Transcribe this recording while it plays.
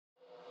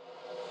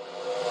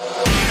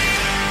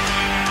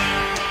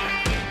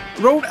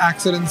Road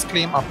accidents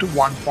claim up to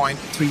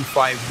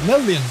 1.35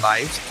 million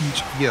lives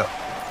each year.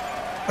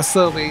 A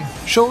survey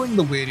showing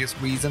the various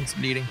reasons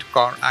leading to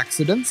car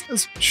accidents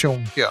is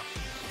shown here.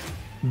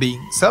 Being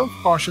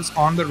self-cautious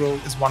on the road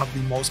is one of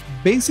the most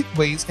basic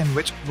ways in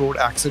which road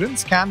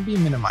accidents can be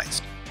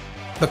minimized.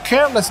 The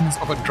carelessness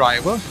of a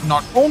driver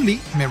not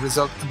only may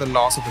result in the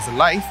loss of his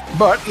life,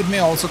 but it may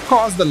also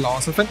cause the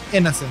loss of an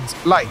innocent's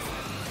life.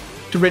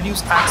 To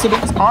reduce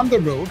accidents on the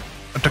road,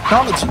 a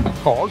technology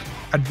called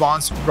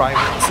Advanced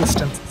Driver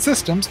Assistance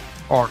Systems,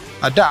 or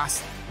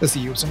ADAS, is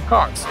used in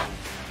cars.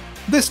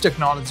 This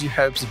technology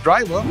helps the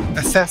driver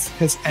assess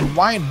his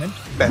environment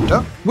better,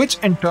 which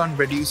in turn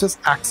reduces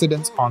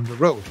accidents on the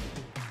road.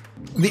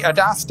 The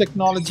ADAS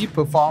technology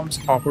performs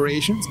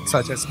operations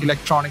such as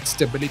electronic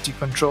stability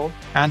control,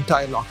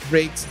 anti-lock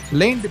brakes,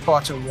 lane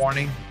departure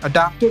warning,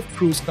 adaptive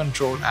cruise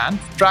control, and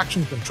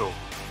traction control.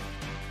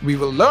 We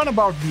will learn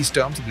about these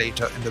terms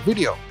later in the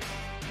video.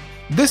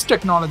 This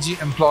technology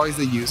employs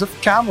the use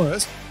of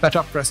cameras that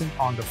are present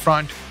on the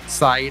front,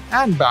 side,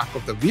 and back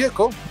of the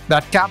vehicle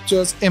that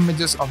captures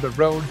images of the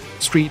road,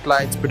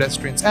 streetlights,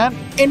 pedestrians, and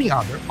any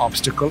other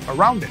obstacle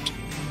around it.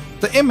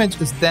 The image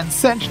is then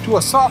sent to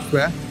a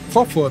software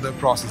for further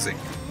processing.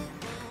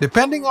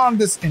 Depending on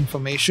this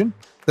information,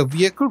 the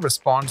vehicle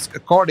responds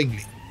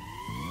accordingly.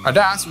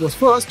 ADAS was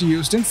first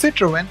used in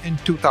Citroën in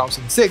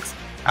 2006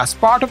 as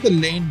part of the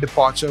lane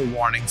departure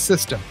warning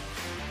system.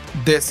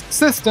 This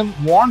system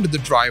warned the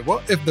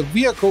driver if the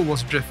vehicle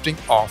was drifting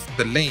off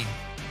the lane.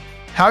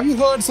 Have you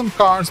heard some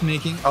cars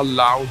making a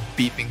loud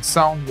beeping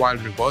sound while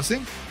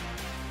reversing?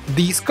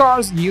 These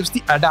cars use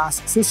the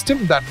ADAS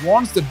system that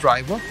warns the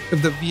driver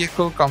if the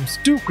vehicle comes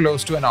too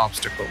close to an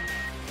obstacle.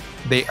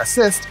 They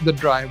assist the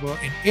driver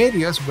in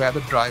areas where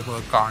the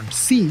driver can't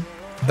see,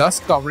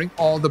 thus covering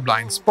all the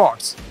blind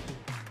spots.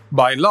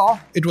 By law,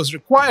 it was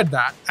required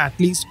that at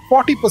least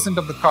 40%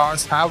 of the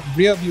cars have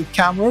rear-view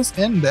cameras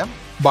in them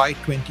by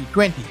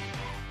 2020.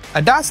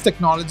 ADAS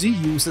technology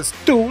uses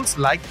tools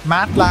like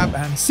MATLAB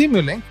and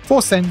Simulink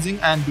for sensing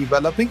and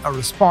developing a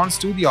response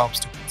to the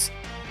obstacles.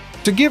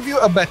 To give you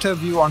a better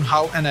view on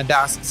how an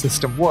ADAS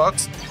system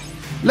works,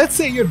 let's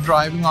say you're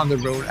driving on the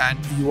road and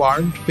you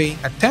aren't paying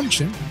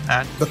attention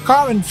and the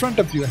car in front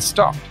of you has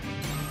stopped.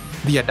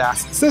 The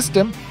ADAS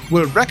system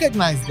will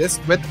recognize this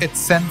with its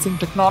sensing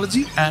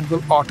technology and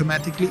will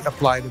automatically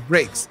apply the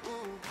brakes.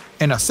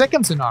 In a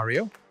second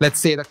scenario, let's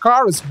say the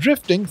car is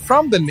drifting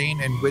from the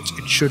lane in which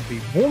it should be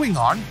moving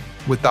on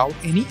without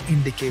any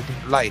indicating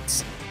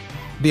lights.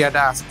 The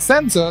ADAS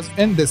sensors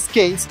in this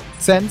case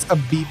sends a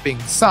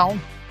beeping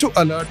sound to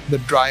alert the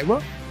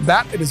driver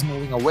that it is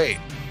moving away.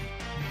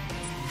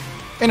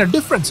 In a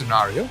different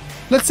scenario,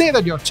 let's say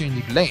that you're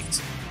changing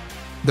lanes.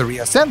 The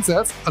rear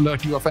sensors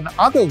alert you of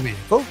another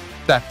vehicle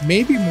that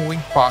may be moving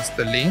past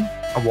the lane,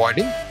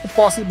 avoiding the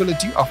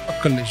possibility of a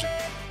collision.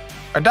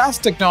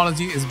 ADAS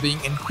technology is being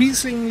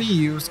increasingly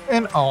used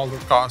in all the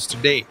cars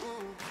today.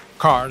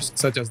 Cars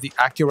such as the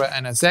Acura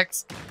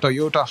NSX,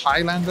 Toyota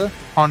Highlander,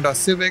 Honda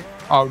Civic,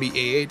 Audi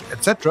A8,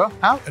 etc.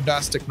 have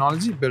ADAS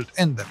technology built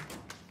in them.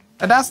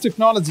 ADAS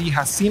technology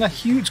has seen a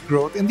huge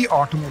growth in the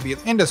automobile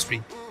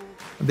industry.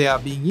 They are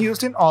being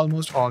used in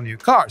almost all new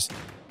cars.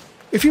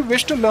 If you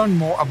wish to learn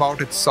more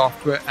about its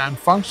software and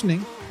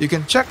functioning, you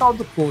can check out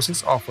the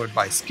courses offered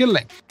by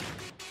Skill-Lync.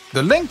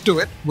 The link to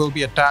it will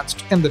be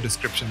attached in the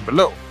description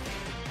below.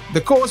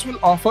 The course will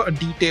offer a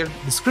detailed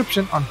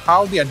description on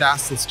how the ADAS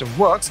system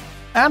works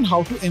and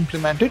how to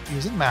implement it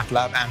using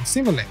MATLAB and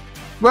Simulink.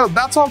 Well,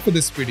 that's all for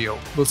this video.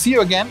 We'll see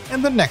you again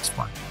in the next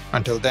one.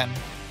 Until then,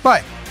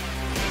 bye.